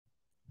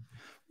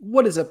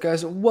What is up,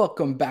 guys?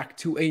 Welcome back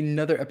to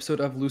another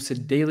episode of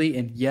Lucid Daily.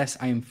 And yes,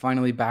 I am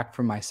finally back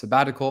from my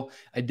sabbatical.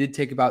 I did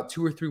take about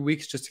 2 or 3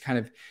 weeks just to kind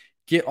of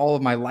get all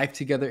of my life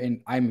together.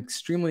 And I'm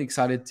extremely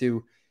excited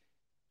to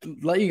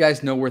let you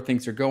guys know where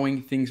things are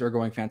going. Things are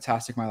going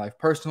fantastic in my life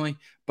personally,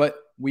 but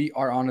we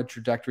are on a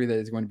trajectory that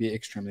is going to be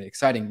extremely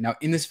exciting. Now,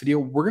 in this video,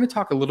 we're going to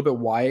talk a little bit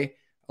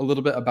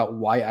about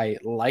why I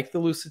like the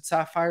Lucid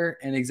Sapphire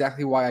and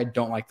exactly why I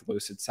don't like the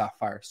Lucid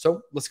Sapphire.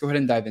 So let's go ahead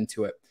and dive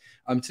into it.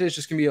 Today's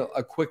just gonna be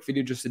a quick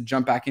video just to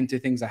jump back into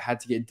things. I had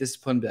to get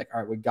disciplined, be like,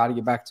 all right, we got to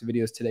get back to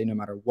videos today no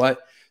matter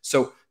what.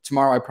 So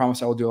tomorrow, I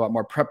promise I will do a lot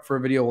more prep for a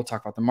video. We'll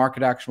talk about the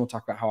market action. We'll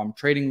talk about how I'm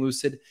trading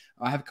Lucid.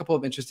 I have a couple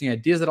of interesting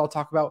ideas that I'll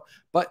talk about,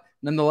 but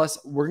nonetheless,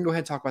 we're gonna go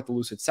ahead and talk about the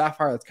Lucid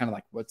Sapphire. That's kind of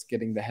like what's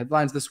getting the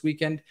headlines this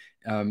weekend.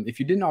 If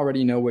you didn't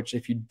already know, which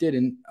if you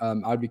didn't,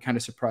 I'd be kind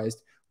of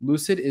surprised.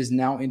 Lucid is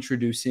now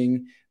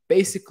introducing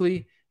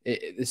basically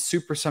the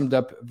super summed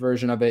up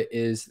version of it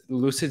is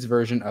Lucid's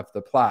version of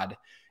the Plaid.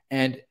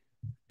 And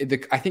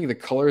I think the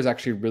color is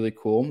actually really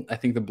cool. I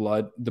think the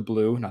blue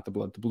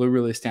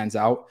really stands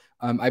out.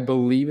 I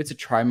believe it's a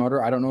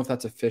tri-motor. I don't know if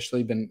that's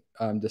officially been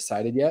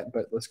decided yet,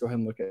 but let's go ahead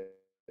and look at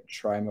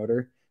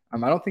tri-motor. I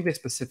don't know if they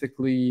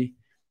specifically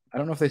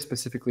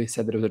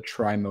said that it was a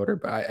tri-motor,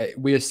 but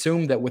we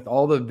assume that with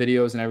all the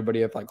videos and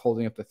everybody of like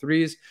holding up the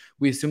threes,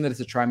 we assume that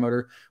it's a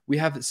tri-motor. We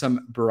have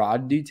some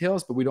broad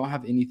details, but we don't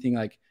have anything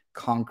like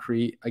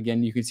concrete.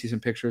 Again, you can see some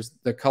pictures.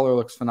 The color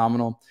looks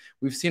phenomenal.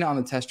 We've seen it on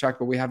the test track,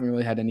 but we haven't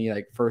really had any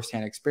like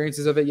firsthand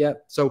experiences of it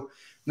yet. So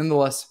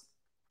nonetheless,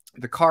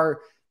 the car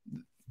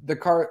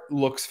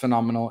looks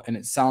phenomenal and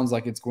it sounds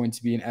like it's going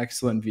to be an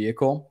excellent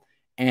vehicle.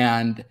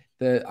 And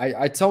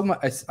I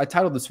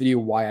titled this video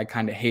why I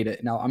kind of hate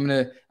it. Now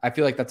I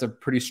feel like that's a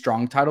pretty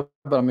strong title,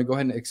 but I'm gonna go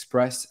ahead and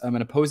express an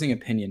opposing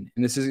opinion.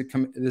 And this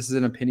is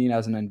an opinion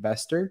as an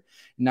investor,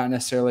 not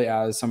necessarily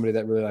as somebody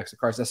that really likes the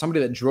cars. As somebody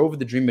that drove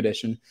the Dream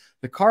Edition,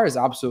 the car is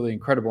absolutely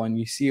incredible. And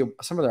you see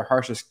some of their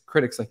harshest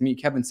critics, like me,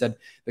 Kevin, said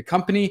the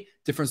company,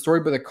 different story,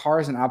 but the car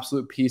is an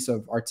absolute piece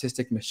of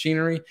artistic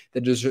machinery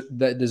that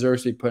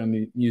deserves to be put in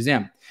a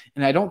museum.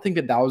 And I don't think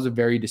that was a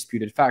very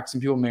disputed fact.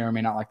 Some people may or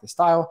may not like the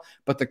style,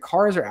 but the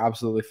cars are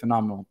absolutely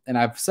phenomenal. And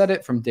I've said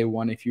it from day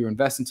one, if you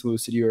invest into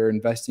Lucid, you are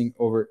investing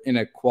over in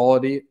a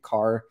quality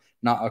car,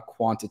 not a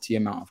quantity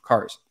amount of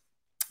cars.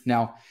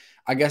 Now,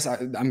 I guess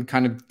I'm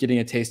kind of getting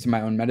a taste of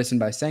my own medicine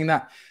by saying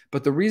that.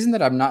 But the reason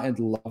that I'm not in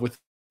love with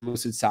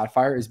Lucid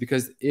Sapphire is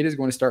because it is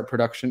going to start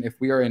production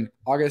if we are in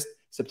August,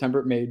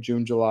 September, May,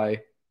 June,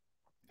 July.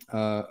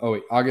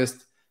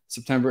 August,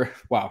 September.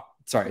 Wow.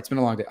 Sorry, it's been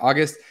a long day.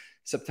 August,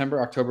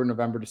 September, October,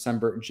 November,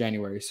 December,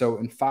 January. So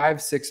in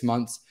 5-6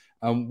 months,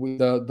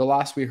 the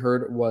last we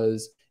heard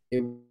was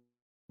it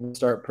will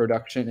start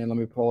production. And let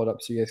me pull it up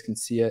so you guys can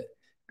see it.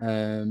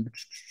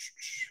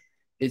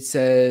 It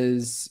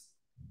says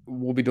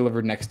will be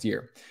delivered next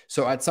year.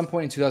 So at some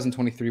point in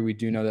 2023, we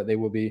do know that they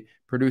will be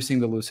producing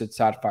the Lucid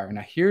Sapphire.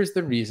 Now, here's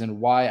the reason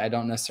why I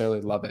don't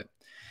necessarily love it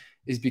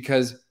is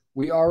because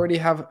we already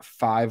have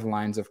 5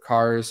 lines of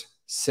cars,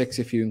 6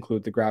 if you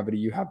include the Gravity.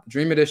 You have the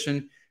Dream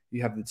Edition,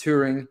 you have the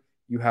Touring,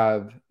 you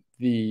have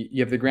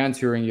the Grand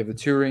Touring, you have the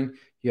Touring,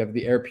 you have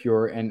the Air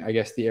Pure, and I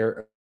guess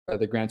the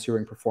Grand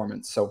Touring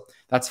Performance. So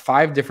that's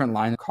 5 different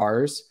lines of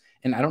cars.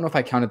 And I don't know if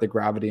I counted the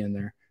Gravity in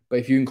there, but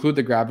if you include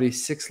the Gravity,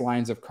 6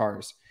 lines of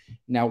cars.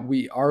 Now,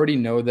 we already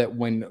know that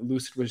when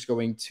Lucid was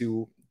going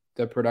to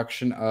the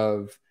production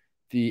of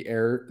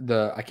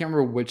I can't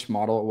remember which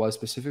model it was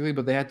specifically,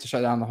 but they had to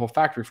shut down the whole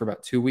factory for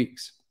about 2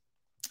 weeks.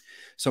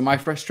 So my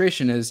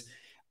frustration is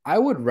I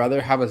would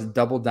rather have us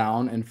double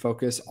down and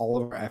focus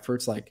all of our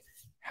efforts, like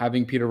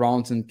having Peter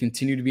Rawlinson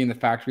continue to be in the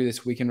factory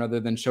this weekend rather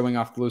than showing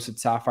off the Lucid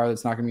Sapphire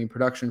that's not going to be in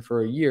production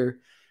for a year.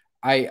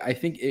 I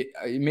think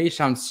it may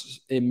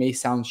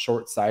sound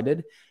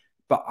short-sighted,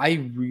 but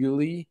I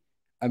really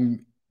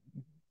am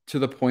to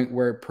the point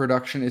where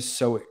production is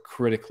so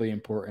critically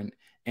important.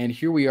 And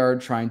here we are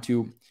trying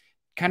to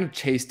kind of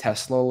chase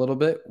Tesla a little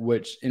bit,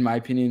 which in my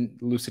opinion,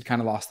 Lucid kind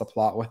of lost the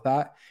plot with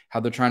that, how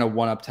they're trying to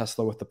one-up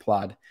Tesla with the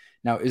Plaid.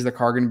 Now, is the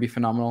car going to be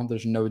phenomenal?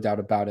 There's no doubt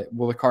about it.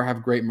 Will the car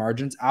have great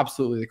margins?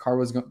 Absolutely.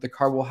 The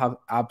car will have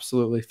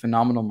absolutely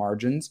phenomenal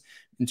margins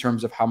in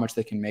terms of how much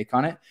they can make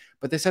on it.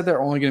 But they said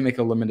they're only going to make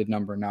a limited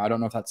number. Now, I don't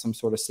know if that's some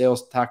sort of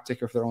sales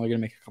tactic or if they're only going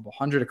to make a couple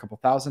hundred, a couple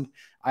thousand.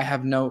 I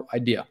have no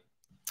idea.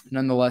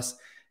 Nonetheless,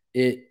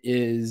 it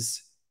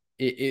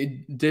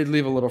did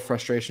leave a little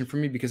frustration for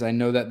me because I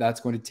know that that's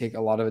going to take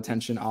a lot of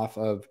attention off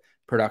of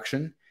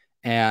production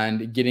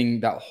and getting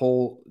that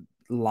whole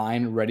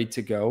line ready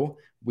to go.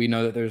 We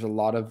know that there's a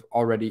lot of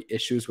already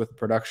issues with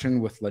production,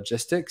 with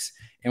logistics,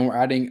 and we're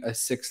adding a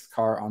 6th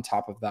car on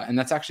top of that. And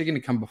that's actually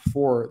going to come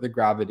before the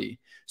Gravity.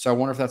 So I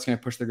wonder if that's going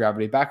to push the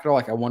Gravity back at all.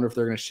 Like, I wonder if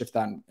they're going to shift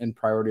that in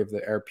priority of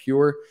the Air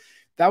Pure.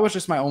 That was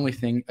just my only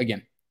thing.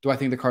 Again, do I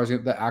think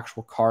the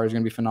actual car is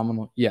going to be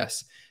phenomenal?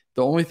 Yes.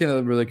 The only thing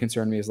that really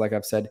concerned me is, like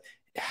I've said,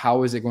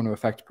 how is it going to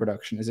affect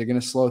production? Is it going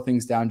to slow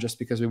things down just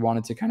because we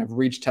wanted to kind of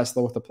reach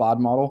Tesla with the Plaid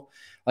model?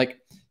 Like,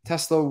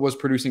 Tesla was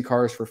producing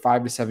cars for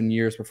 5 to 7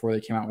 years before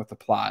they came out with the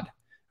Plaid.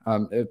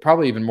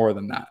 Probably even more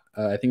than that.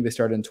 I think they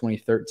started in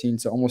 2013,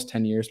 so almost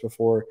 10 years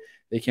before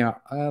they came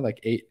out,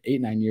 like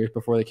 9 years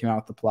before they came out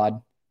with the Plaid.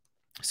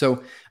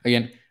 So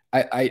again,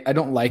 I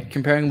don't like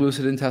comparing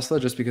Lucid and Tesla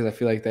just because I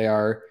feel like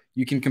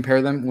you can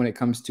compare them when it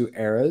comes to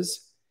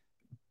eras,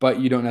 but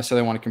you don't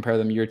necessarily want to compare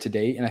them year to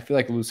date. And I feel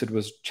like Lucid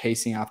was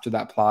chasing after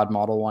that Plaid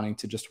model, wanting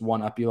to just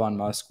one up Elon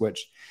Musk,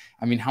 which,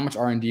 I mean, how much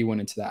R&D went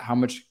into that? How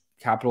much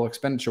capital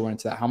expenditure went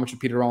into that? How much of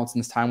Peter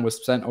Rawlinson's time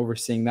was spent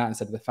overseeing that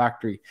instead of the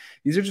factory?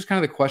 These are just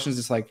kind of the questions.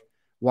 It's like,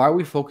 why are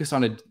we focused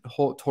on a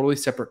whole totally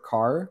separate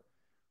car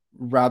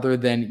rather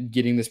than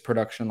getting this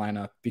production line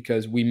up?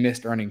 Because we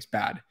missed earnings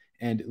bad.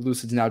 And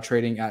Lucid's now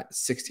trading at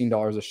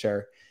 $16 a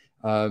share.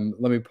 Let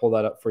me pull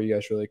that up for you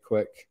guys really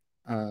quick.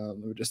 Let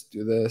me just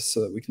do this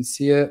so that we can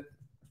see it.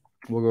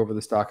 We'll go over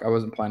the stock. I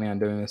wasn't planning on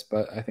doing this,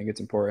 but I think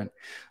it's important.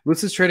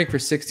 Lucid's trading for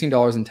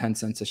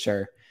 $16.10 a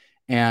share,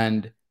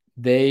 and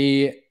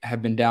they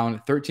have been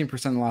down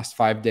 13% in the last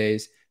 5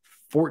 days,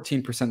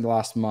 14% the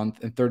last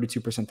month, and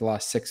 32% the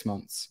last 6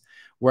 months.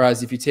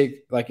 Whereas if you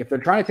take, like, if they're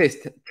trying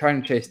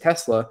to chase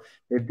Tesla,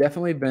 they've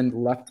definitely been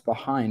left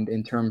behind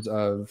in terms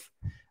of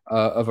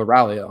a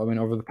rally. I mean,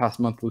 over the past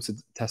month,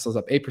 Tesla's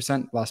up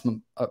 8%, last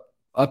month up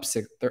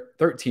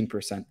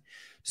 13%.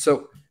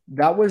 So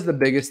that was the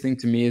biggest thing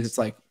to me, is it's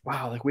like,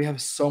 wow, like we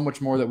have so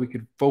much more that we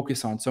could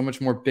focus on, so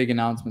much more big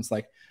announcements,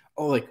 like,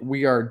 oh, like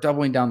we are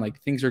doubling down,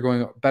 like things are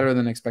going better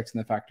than expected in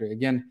the factory.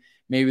 Again,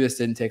 maybe this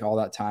didn't take all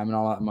that time and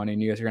all that money,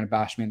 and you guys are going to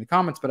bash me in the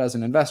comments, but as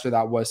an investor,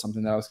 that was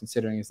something that I was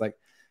considering. Is like,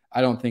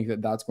 I don't think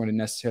that that's going to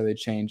necessarily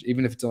change.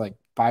 Even if it's like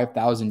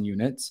 5,000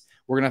 units,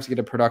 we're going to have to get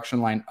a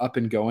production line up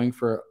and going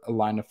for a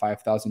line of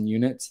 5,000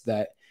 units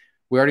that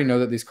we already know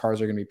that these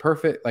cars are going to be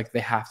perfect. Like, they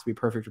have to be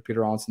perfect for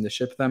Peter Rawlinson to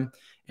ship them.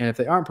 And if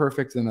they aren't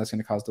perfect, then that's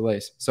going to cause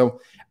delays.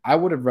 So I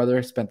would have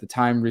rather spent the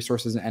time,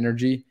 resources, and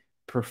energy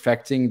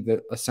perfecting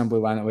the assembly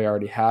line that we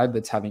already had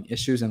that's having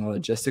issues and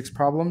logistics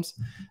problems.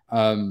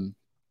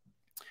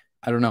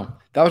 I don't know.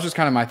 That was just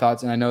kind of my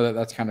thoughts. And I know that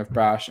that's kind of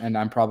brash, and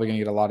I'm probably going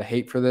to get a lot of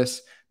hate for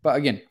this. But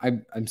again,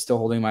 I'm still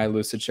holding my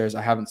Lucid shares.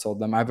 I haven't sold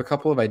them. I have a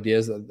couple of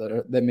ideas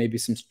that may be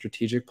some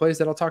strategic plays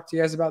that I'll talk to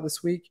you guys about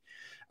this week.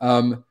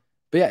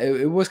 But yeah,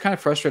 it was kind of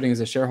frustrating as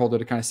a shareholder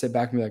to kind of sit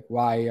back and be like,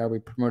 why are we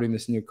promoting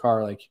this new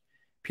car? Like,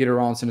 Peter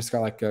Rawlinson just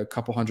got like a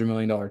couple $100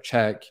 million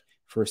check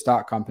for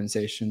stock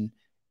compensation,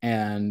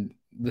 and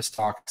the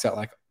stock's at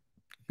like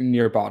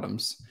near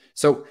bottoms.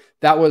 So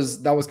that was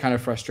kind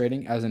of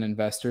frustrating as an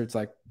investor. It's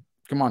like,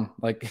 come on,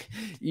 like,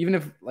 even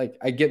if, like,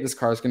 I get this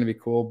car is going to be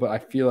cool, but I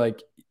feel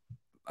like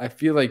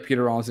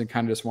Peter Rawlinson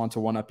kind of just wants to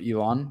one up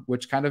Elon,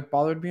 which kind of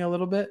bothered me a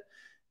little bit.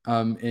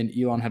 And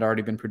Elon had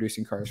already been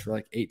producing cars for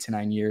like 8 to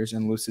 9 years,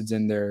 and Lucid's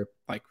in their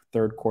like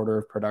third quarter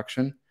of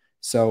production.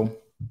 So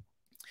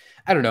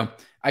I don't know.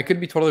 I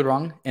could be totally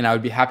wrong, and I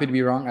would be happy to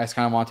be wrong. I just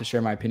kind of want to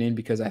share my opinion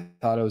because I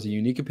thought it was a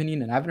unique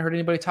opinion, and I haven't heard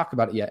anybody talk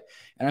about it yet.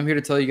 And I'm here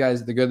to tell you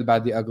guys the good, the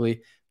bad, the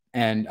ugly.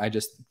 And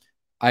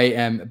I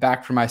am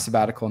back from my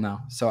sabbatical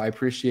now. So I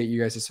appreciate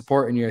you guys'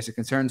 support and you guys'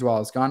 concerns while I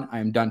was gone. I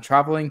am done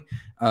traveling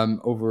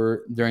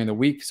over during the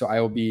week. So I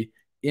will be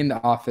in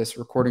the office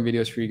recording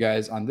videos for you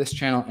guys on this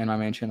channel and my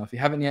main channel. If you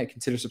haven't yet,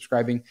 consider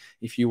subscribing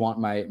if you want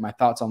my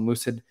thoughts on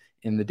Lucid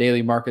in the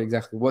daily market,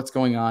 exactly what's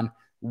going on,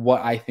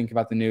 what I think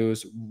about the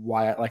news,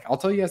 why, like, I'll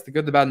tell you guys the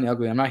good, the bad, and the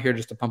ugly. I'm not here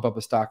just to pump up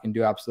a stock and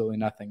do absolutely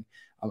nothing.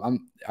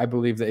 I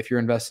believe that if you're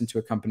investing into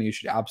a company, you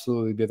should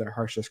absolutely be their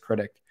harshest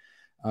critic.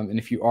 And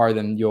if you are,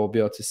 then you'll be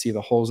able to see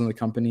the holes in the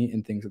company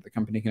and things that the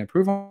company can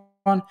improve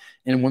on.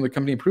 And when the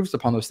company improves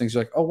upon those things,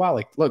 you're like, oh, wow,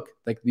 like, look,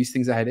 like these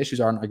things I had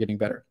issues on are getting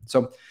better.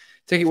 So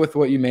take it with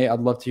what you may. I'd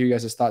love to hear you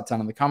guys' thoughts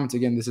down in the comments.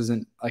 Again, this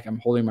isn't like I'm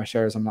holding my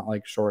shares. I'm not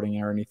like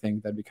shorting or anything.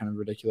 That'd be kind of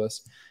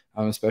ridiculous,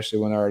 especially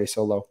when they're already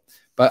so low.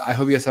 But I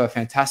hope you guys have a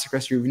fantastic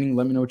rest of your evening.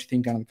 Let me know what you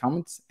think down in the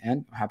comments,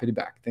 and I'm happy to be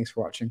back. Thanks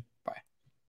for watching.